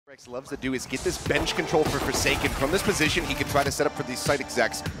Rex loves to do is get this bench control for Forsaken. From this position, he can try to set up for these site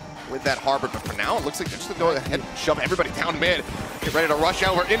execs with that harbor, but for now, it looks like they're just going to go ahead and shove everybody down mid. Get ready to rush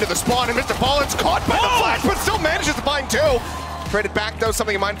over into the spawn, and Mr. Fallen's caught by the flash, but still manages to find two. Traded back, though,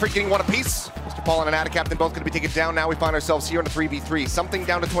 something in mind for getting one apiece. Mr. Fallen and Adicaptain both going to be taken down. Now we find ourselves here in a 3v3. Something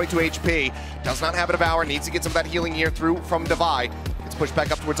down to 22 HP. Does not have a Devour, needs to get some of that healing here through from Devi. It's pushed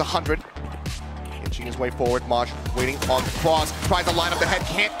back up towards 100. Inching his way forward, Maj waiting on the cross, tries to line up the head,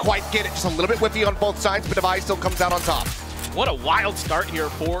 can't quite get it, just a little bit whiffy on both sides, but Devi still comes out on top. What a wild start here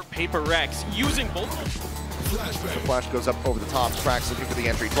for Paper Rex, using both. The flash goes up over the top, Cracks looking for the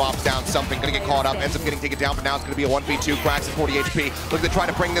entry, drops down something, gonna get caught up, ends up getting taken down, but now it's gonna be a 1v2, Cracks at 40 HP, looking to try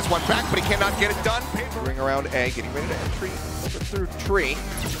to bring this one back, but he cannot get it done. Ring around A, getting ready to entry over through tree.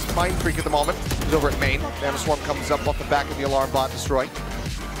 Mind Freak at the moment, he's over at main. Nano Swarm comes up off the back of the alarm bot, destroy.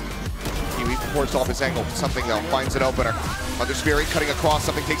 He forced off his angle, something though, finds an opener. Under Spirit cutting across,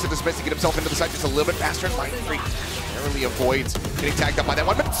 something takes it to space to get himself into the site just a little bit faster, and Mind Freak narrowly avoids getting tagged up by that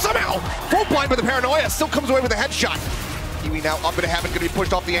one, but somehow, full blind with the paranoia, still comes away with a headshot. Kiwi now up into heaven, gonna be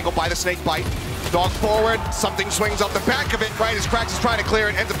pushed off the angle by the snake bite. Dog forward, something swings off the back of it, right as Cracks is trying to clear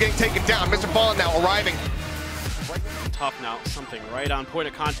it, ends up getting taken down. Mr. Fallen now arriving. Tough now, something right on point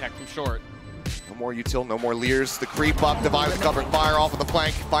of contact from short. No more util, no more Leers. The creep up, Devi with covering fire off of the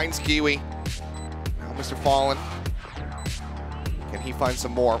flank, finds Kiwi. Now Mr. Fallen. Can he find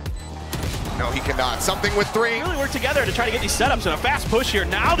some more? No, he cannot. Something with three. They really work together to try to get these setups and a fast push here.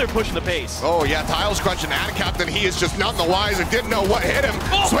 Now they're pushing the pace. Oh yeah, Tiles crunching Adicaptain. He is just none the wiser. Didn't know what hit him.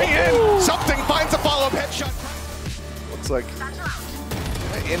 Swing in. Something finds a follow-up headshot. Looks like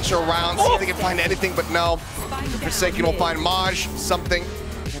an inch around. See if they can find anything, but no. Forsaken will find Maj. Something.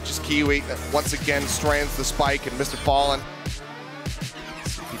 Just Kiwi that once again strands the spike, and Mr. Fallen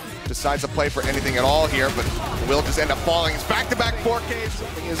decides to play for anything at all here, but will just end up falling. It's back-to-back 4Ks.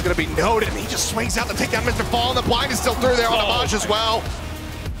 Something is going to be noted, and he just swings out to take down Mr. Fallen. The blind is still through there on the Maj as well.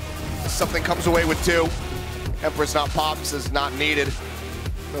 Something comes away with two. Empress not popped, says not needed.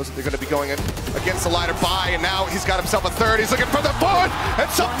 Knows that they're going to be going in against the ladder by, and now he's got himself a third. He's looking for the fourth, and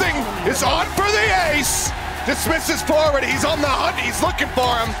something is on for the ace. Dismisses forward, he's on the hunt, he's looking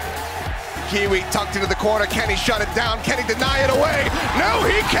for him. Kiwi tucked into the corner, can he shut it down? Can he deny it away? No,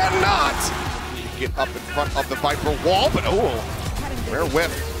 he cannot! Get up in front of the Viper wall, but oh, rare whiff.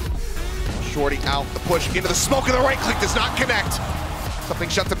 Shorty out, the push into the smoke, and the right click does not connect. Something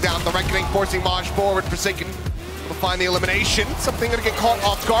shuts him down, the Reckoning forcing Maj forward, Forsaken will find the elimination. Something gonna get caught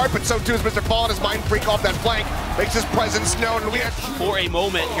off guard, but so too is Mr. Fallen as Mind Freak off that flank. Makes his presence known, and we have... For a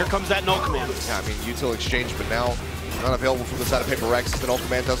moment, here comes that null command. Yeah, I mean, util exchange, but now not available from the side of Paper Rex. The null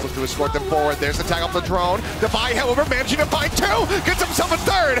command does look to escort them forward. There's the tag off the drone. Devi, however, managing to find two, gets himself a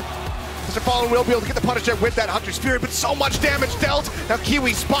third. Mr. Fallen will be able to get the punish there with that Hunter Spirit, but so much damage dealt. Now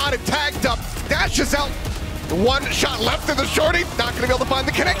Kiwi spotted, tagged up, dashes out. One shot left of the shorty, not going to be able to find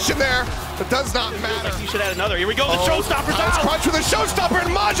the connection there. It does not matter. Like you should add another. Here we go, the showstopper's out. Crunch with a showstopper,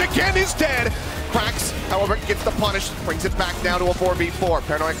 and Maj again is dead. Cracks, however, gets the punish, brings it back down to a 4v4.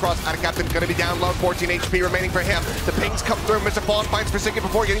 Paranoid cross, Adicaptain going to be down low, 14 HP remaining for him. The pings come through, Mr. Fallen finds Forsaken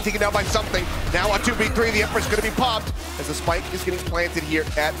before getting taken down by something. Now a 2v3, the Empress going to be popped as the spike is getting planted here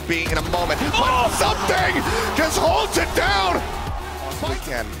at B in a moment. But something just holds it down!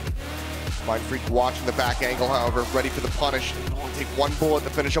 Again. Mind Freak watching the back angle, however, ready for the punish. Only take one bullet to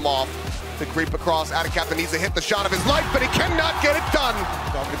finish him off. The creep across, Adicaptain needs to hit the shot of his life, but he cannot get it done.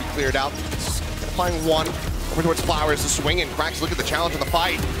 Not going to be cleared out. Find one over towards Flowers, the swing, and Cracks look at the challenge of the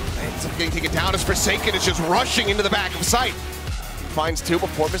fight. And something getting taken down as Forsaken is just rushing into the back of sight. He finds two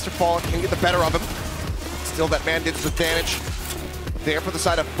before Mr. Fallen can get the better of him. Still, that man did disadvantage. There for the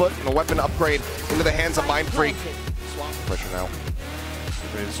side of FUT, and a weapon upgrade into the hands of Mind Freak. Swap pressure now.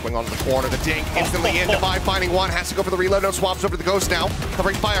 Ready to swing onto the corner, the dink instantly in. Devi finding one, has to go for the reload. No swaps over to the Ghost now.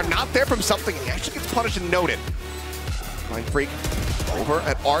 Covering fire, not there from something. He actually gets punished and noted. Mind Freak over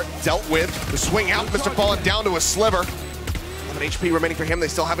at Art, dealt with. The swing out, Mr. Fallen down to a sliver. 11 HP remaining for him. They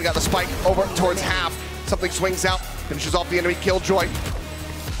still haven't got the spike over towards half. Something swings out, finishes off the enemy Killjoy.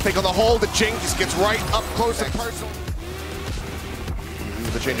 Take on the hold, the Jing just gets right up close and personal.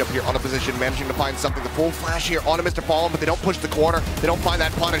 The change up here on a position, managing to find something. The full flash here onto Mr. Fallen, but they don't push the corner. They don't find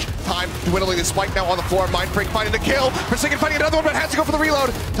that punish. Time dwindling, the spike now on the floor. Mind Freak finding the kill. Forsaken finding another one, but has to go for the reload.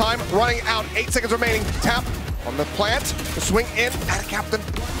 Time running out, 8 seconds remaining. Tap on the plant, the swing in. Adicaptain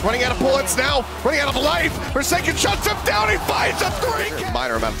running out of bullets now, running out of life. Forsaken shuts him down, he finds a three.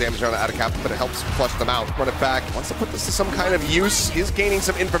 Minor amount of damage on the Adicaptain, but it helps flush them out. Run it back, wants to put this to some kind of use. He's gaining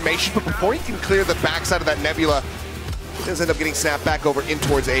some information, but before he can clear the backside of that nebula, he does end up getting snapped back over in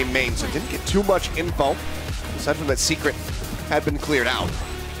towards A main, so didn't get too much info. Aside from that secret had been cleared out.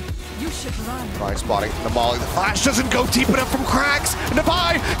 You should run. Navi spotting the molly. The flash doesn't go deep enough from Cracks.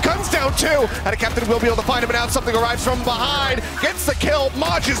 Navi guns down too. And a captain will be able to find him, and out something arrives from behind. Gets the kill.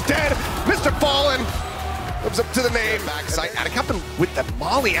 Maj is dead. Mr. Fallen lives up to the name. Backside. And a captain with the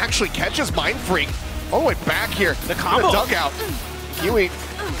molly actually catches Mind Freak all the way back here. The combo. The dugout. Kiwi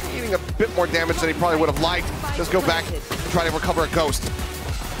eating a bit more damage than he probably would have liked. Does go back and try to recover a ghost.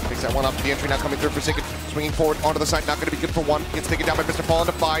 Takes that one up to the entry, now coming through for Forsaken. Swinging forward onto the side, not going to be good for one. Gets taken down by Mr. Fallen.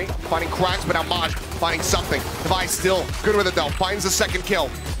 Navi finding Cracks, but now Maj finding something. Navi still good with it though, finds the second kill.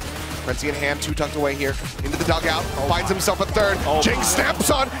 Frenzy in hand, two tucked away here. Into the dugout, finds himself a third. Jing snaps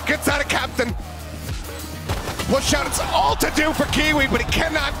on, gets out of captain. Push out, it's all to do for Kiwi, but he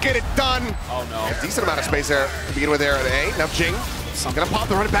cannot get it done. Oh no. A decent amount of space there to begin with there at A. Now Jing, gonna pop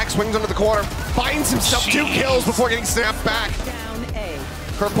the running back, swings under the corner. Finds himself 2 kills before getting snapped back. Down A.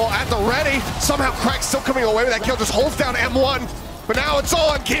 Purple at the ready. Somehow Crack's still coming away with that kill, just holds down M1. But now it's all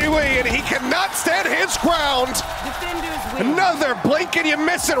on Kiwi, and he cannot stand his ground. Defenders win. Another blink and you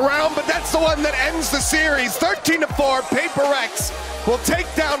miss it round, but that's the one that ends the series. 13-4, Paper X will take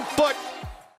down FUT